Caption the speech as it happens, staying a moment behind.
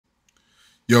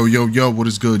Yo, what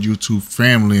is good, YouTube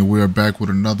family? And we're back with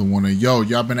another one. And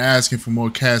y'all been asking for more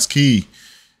Caskey,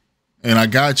 and I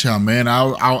got y'all, man.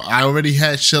 I already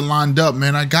had shit lined up,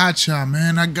 man. I got y'all,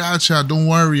 man. I got y'all. Don't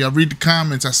worry. I read the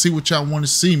comments. I see what y'all want to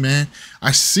see, man.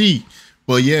 I see.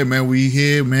 But yeah, man, we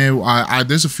here, man.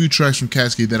 There's a few tracks from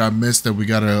Caskey that I missed that we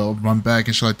gotta run back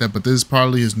and shit like that. But this is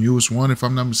probably his newest one, if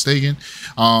I'm not mistaken.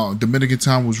 Dominican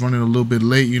time was running a little bit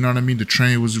late. You know what I mean? The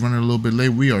train was running a little bit late.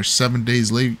 We are 7 days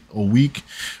late a week.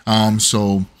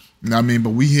 So I mean, but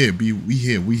we here,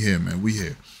 man. We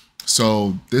here.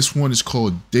 So this one is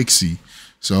called DIXIE.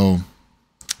 So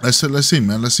let's see,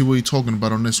 man. Let's see what you're talking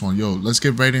about on this one. Yo, let's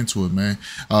get right into it, man.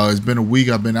 It's been a week.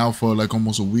 I've been out for like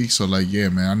almost a week. So like, yeah,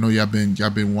 man. I know y'all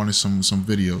been wanting some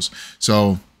videos.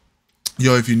 So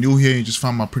yo, if you're new here and you just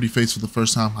found my pretty face for the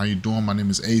first time, how you doing? My name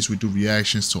is Ace. We do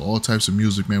reactions to all types of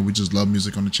music, man. We just love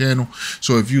music on the channel.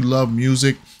 So if you love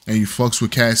music and you fucks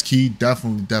with Caskey,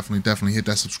 definitely hit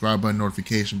that subscribe button,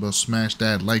 notification bell, smash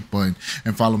that like button,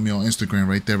 and follow me on Instagram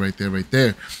right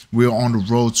there. We're on the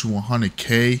road to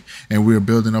 100K, and we're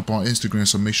building up on Instagram.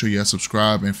 So make sure you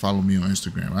subscribe and follow me on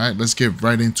Instagram. All right, let's get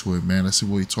right into it, man. Let's see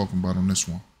what you're talking about on this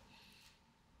one.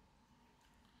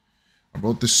 I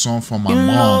wrote this song for my mom.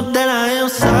 Know that I am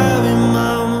sorry,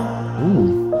 mama.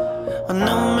 Ooh. I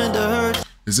never meant to hurt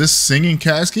Is this singing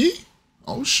Caskey?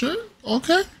 Oh shit.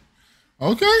 Okay.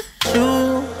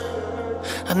 you.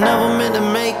 I never meant to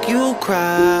make you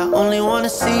cry. Only wanna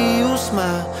see you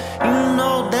smile. You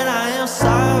know that I am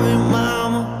sorry,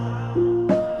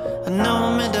 mama. I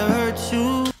never meant to hurt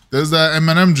you. There's that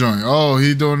Eminem joint. Oh,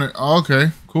 he doing it. Oh,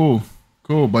 okay. Cool.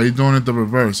 But he's doing it the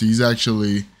reverse. He's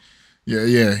actually,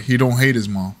 yeah. He don't hate his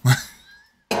mom.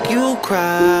 Make you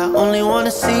cry. Only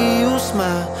wanna see you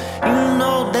smile. You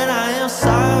know that I am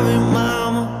sorry,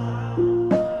 mama.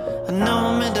 I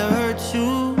never meant to hurt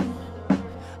you.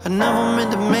 I never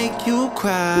meant to make you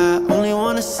cry. Only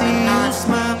wanna see you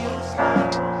smile.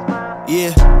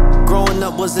 Yeah, growing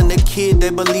up wasn't a kid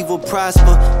they believe will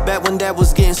prosper. Back when dad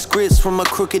was getting scripts from a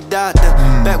crooked doctor.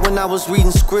 Back when I was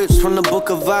reading scripts from the book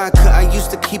of vodka. I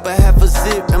used to keep a half a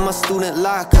zip in my student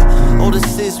locker. Older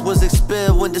sis was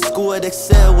expelled, went to school at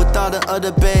Excel. With all the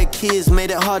other bad kids, made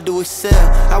it hard to excel.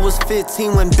 I was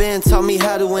 15 when Ben taught me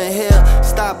how to inhale.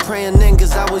 Stopped praying then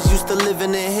cause I was used to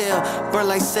living in hell. Burned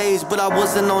like sage but I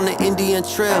wasn't on the Indian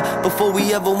trail. Before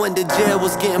we ever went to jail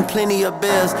was getting plenty of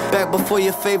bells. Back before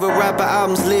your favorite rapper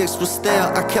albums lyrics was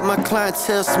stale. I kept my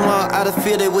clientele small, out of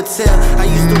fear they would tell. I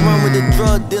used to run with the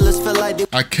drug dealers, felt like they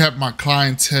I kept my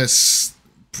clientele,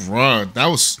 bruh. That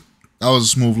was a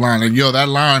smooth line. And yo, that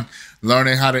line,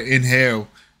 learning how to inhale.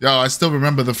 Yo, I still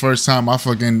remember the first time I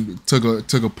fucking took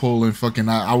a pull and fucking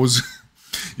I was,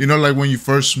 you know, like when you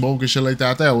first smoke and shit like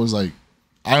that. I think I was like,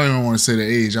 I don't even want to say the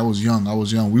age. I was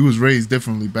young. We was raised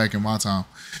differently back in my time.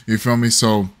 You feel me?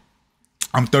 So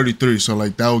I'm 33, so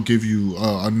like that will give you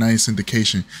a nice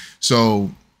indication. So,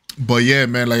 but yeah,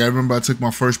 man, like I remember I took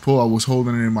my first pull, I was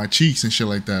holding it in my cheeks and shit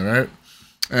like that, right?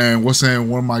 And what's saying,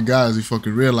 one of my guys, he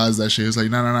fucking realized that shit. It's like,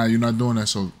 nah, you're not doing that.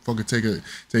 So fucking take it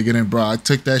in, bro. I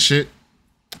took that shit,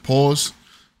 pause,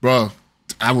 bro.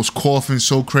 I was coughing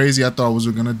so crazy, I thought I was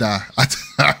gonna die.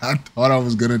 I thought I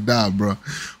was gonna die, bro.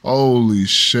 Holy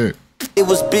shit. It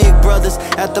was big brothers.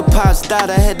 After pops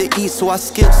died, I had to eat, so I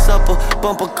skipped supper.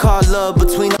 Bumper car love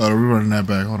between. Oh, we're running that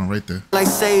back. Hold on, right there. Like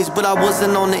sage, but I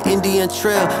wasn't on the Indian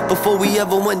trail. Before we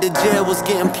ever went to jail, was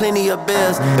getting plenty of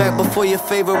bells. Back before your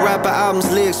favorite rapper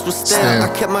albums lyrics was stale.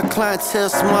 I kept my clientele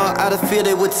small, out of fear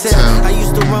they would tell. I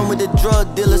used to run with the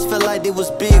drug dealers, felt like they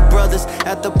was big brothers.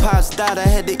 After pops died, I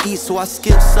had to eat, so I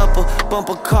skipped supper.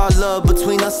 Bumper car love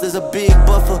between us, there's a big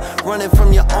buffer. Running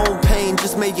from your own pain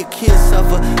just made your kids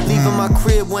suffer. Leaving my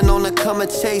crib, went on a come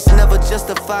chase. Never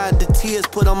justified the tears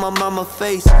put on my mama's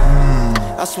face.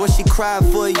 I swear she cried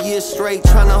for a year straight,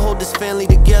 trying to hold this family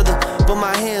together. But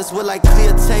my hands were like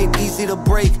clear tape, easy to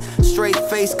break. Straight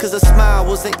face, cause a smile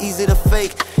wasn't easy to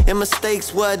fake. And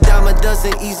mistakes were a dime a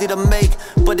dozen, easy to make.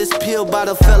 But this pill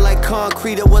bottle felt like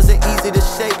concrete, it wasn't easy to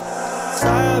shake.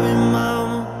 Sorry,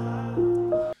 mama.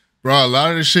 Bro, a lot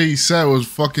of the shit he said was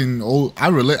fucking old.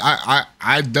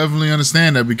 I definitely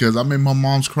understand that because I made my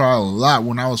moms cry a lot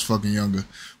when I was fucking younger.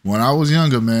 When I was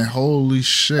younger, man, holy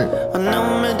shit. I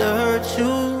never meant to hurt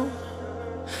you.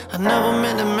 I never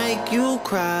meant to make you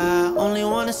cry. Only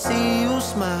wanna see you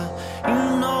smile.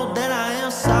 You know that I am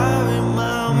sorry,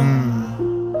 mama.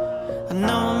 I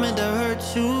never meant to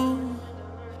hurt you.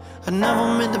 I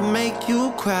never meant to make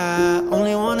you cry.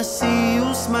 Only wanna see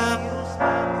you smile.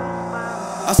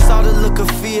 I saw the look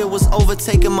of fear was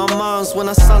overtaking my mom's when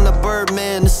I saw the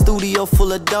Birdman, the studio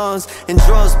full of dons, and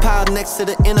drugs piled next to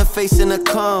the interface in the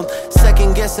comm.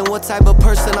 Second guessing what type of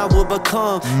person I would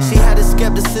become. She had a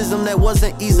skepticism that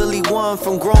wasn't easily won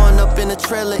from growing up in a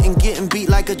trailer and getting beat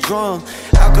like a drum.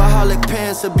 Alcoholic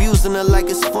parents abusing her like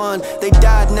it's fun. They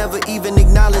died never even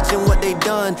acknowledging what they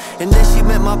done. And then she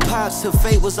met my pops, her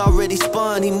fate was already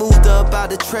spun. He moved her up out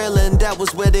the trailer and that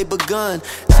was where they begun.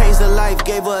 Changed her life,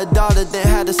 gave her a daughter, then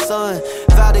had a son.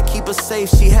 Vowed to keep her safe,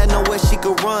 she had nowhere she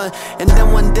could run. And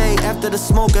then one day, after the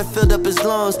smoke had filled up his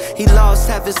lungs, he lost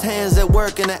half his hands at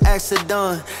work in an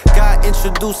accident. Got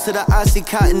introduced to the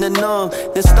Oxycontin and numb.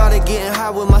 Then started getting high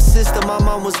with my sister, my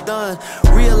mom was done.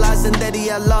 Realizing that he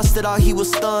had lost it all, he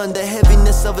was stunned. The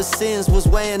heaviness of his sins was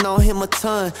weighing on him a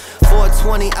ton.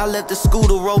 4:20, I left the school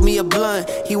to roll me a blunt.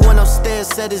 He went upstairs,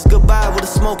 said his goodbye with a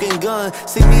smoking gun.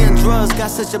 See, me and drugs got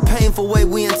such a painful way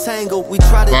we entangled. We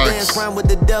try to dance around with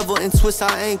the devil and twist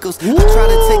our ankles. I try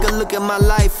to take a look at my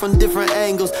life from different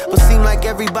angles, but seem like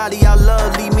everybody I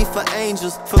love leave me for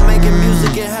angels, for making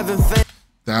music and having fame.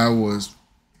 That was,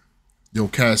 yo,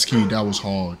 Caskey, that was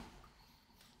hard.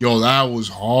 Yo, that was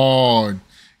hard.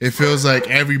 It feels like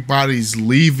everybody's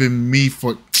leaving me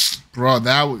for, bro,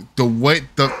 that was, the way,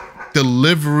 the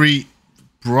delivery,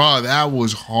 bro, that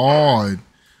was hard.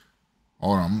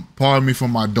 Hold on, pardon me for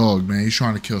my dog, man. He's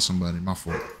trying to kill somebody, my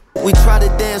fault. We try to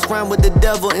dance around with the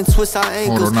devil and twist our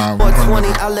ankles.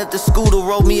 4:20, I left the school to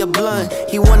roll me a blunt.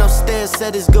 He went upstairs,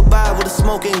 said his goodbye with a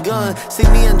smoking gun. See,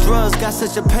 me and drugs got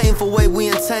such a painful way we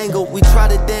entangled. We try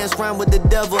to dance around with the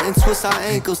devil and twist our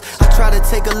ankles. I try to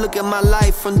take a look at my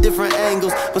life from different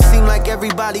angles, but seem like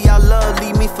everybody I love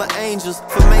leave me for angels.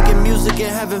 For making music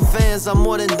and having fans, I'm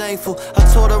more than thankful. I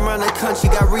toured around the country,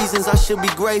 got reasons I should be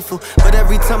grateful, but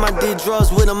every time I did drugs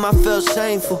with him, I felt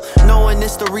shameful, knowing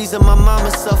it's the reason my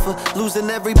mama suffered.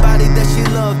 Losing everybody that she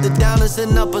loved. The downers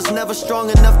and uppers, never strong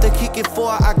enough to kick it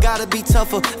for her. I gotta be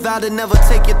tougher. Vow to never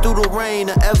take you through the rain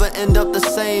or ever end up the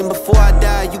same. Before I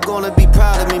die, you gonna be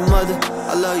proud of me, mother.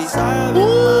 I love you.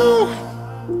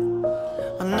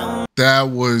 That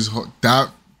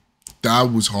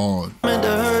was hard. Meant to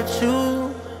hurt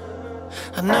you.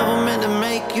 I never meant to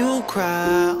make you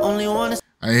cry. Only wanna.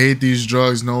 I hate these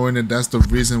drugs, knowing that that's the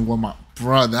reason why my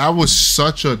bro. That was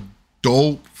such a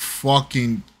dope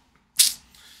fucking.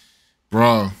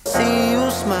 Bro. See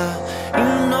you smile, you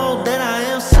know that I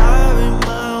am sorry,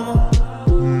 mama.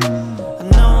 I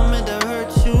never meant to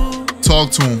hurt you. Talk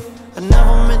to him. I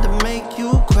never meant to make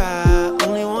you cry.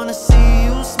 Only wanna see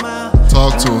you smile.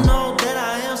 Talk to him. You know that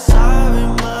I am sorry,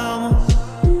 mama.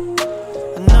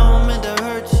 I never meant to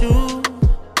hurt you.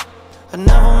 I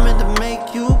never meant to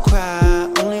make you cry.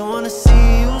 Only wanna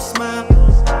see you smile.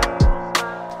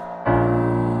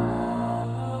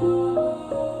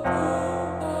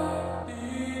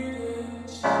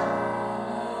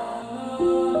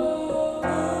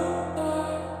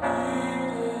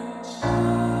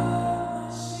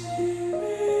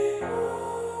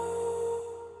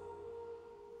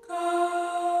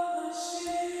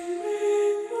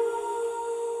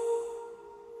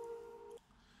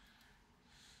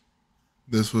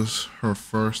 This was her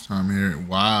first time hearing.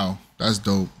 Wow, that's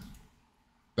dope.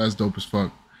 That's dope as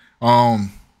fuck.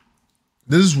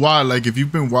 This is why, like, if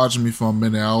you've been watching me for a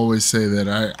minute, I always say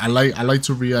that I like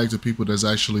to react to people that's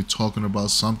actually talking about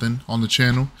something on the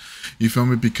channel. You feel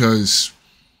me? Because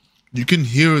you can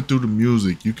hear it through the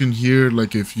music. You can hear,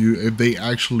 like, if they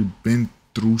actually been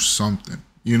through something.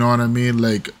 You know what I mean?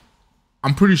 Like,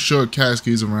 I'm pretty sure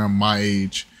Caskey is around my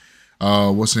age.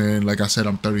 Like I said,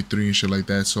 I'm 33 and shit like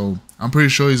that, so I'm pretty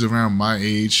sure he's around my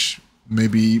age,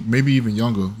 maybe even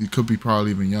younger. He could be probably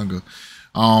even younger.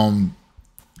 And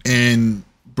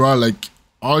bro, like,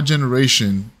 our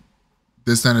generation,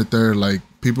 this and the third, like,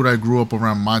 people that grew up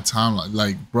around my time,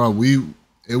 like bro,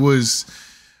 it was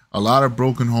a lot of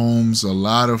broken homes, a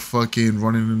lot of fucking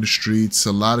running in the streets,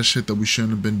 a lot of shit that we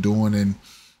shouldn't have been doing, and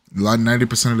like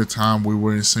 90% of the time we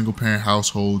were in single parent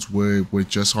households with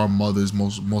just our mothers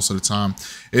most of the time.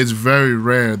 It's very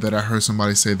rare that I heard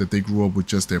somebody say that they grew up with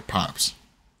just their pops.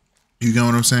 You get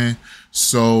what I'm saying?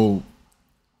 So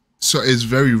it's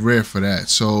very rare for that.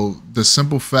 So the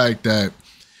simple fact that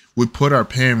we put our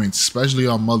parents, especially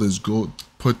our mothers,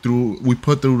 put them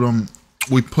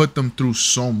through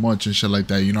so much and shit like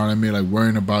that. You know what I mean? Like,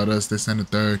 worrying about us, this and the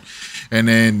third, and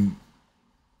then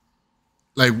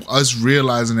like us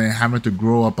realizing and having to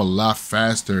grow up a lot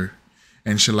faster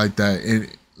and shit like that, and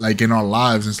like in our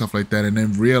lives and stuff like that, and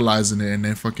then realizing it and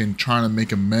then fucking trying to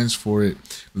make amends for it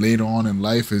later on in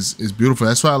life is beautiful.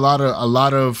 That's why a lot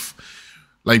of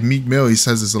like Meek Mill, he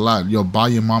says this a lot. Yo, buy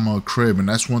your mama a crib, and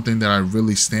that's one thing that I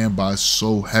really stand by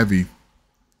so heavy.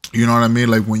 You know what I mean?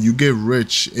 Like when you get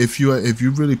rich, if you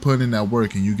really put in that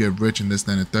work and you get rich and this,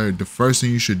 then, and the third, the first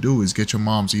thing you should do is get your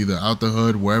mom's either out the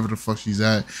hood, wherever the fuck she's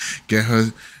at, get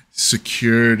her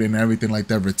secured and everything like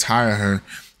that, retire her,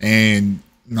 and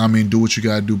I mean, do what you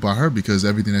gotta do by her, because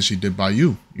everything that she did by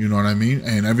you, you know what I mean,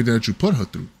 and everything that you put her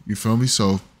through, you feel me?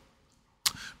 So,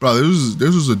 bro,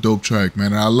 this was a dope track,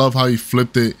 man, and I love how he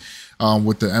flipped it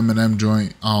with the Eminem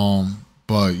joint.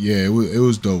 But yeah, it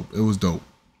was dope. It was dope.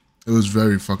 It was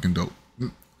very fucking dope.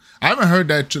 I haven't heard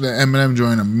the Eminem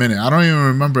joint in a minute. I don't even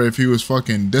remember if he was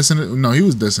fucking dissing it. No, he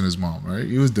was dissing his mom, right?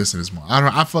 He was dissing his mom.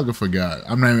 I fucking forgot.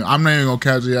 I'm not even gonna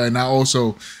catch it. And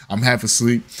I'm half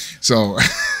asleep, so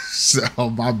so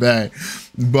my bad.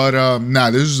 But nah,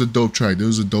 this was a dope track. This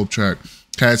was a dope track.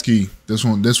 Caskey, this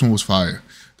one was fire.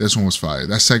 This one was fire.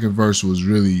 That second verse was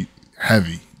really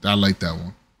heavy. I like that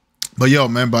one. But yo,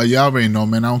 man, but y'all already know,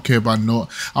 man. I don't care about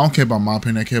my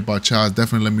opinion. I care about y'all's.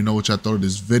 Definitely let me know what y'all thought of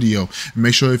this video. And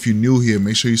make sure if you're new here,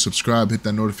 make sure you subscribe, hit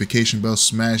that notification bell,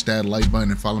 smash that like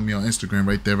button, and follow me on Instagram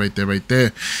right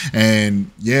there.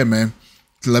 And yeah, man.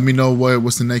 Let me know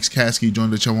what's the next Caskey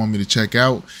joint that y'all want me to check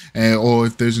out, and or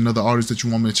if there's another artist that you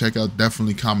want me to check out,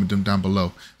 definitely comment them down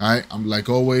below. All right, I'm like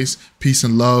always, peace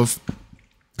and love,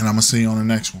 and I'm gonna see you on the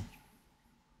next one.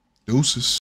 Deuces.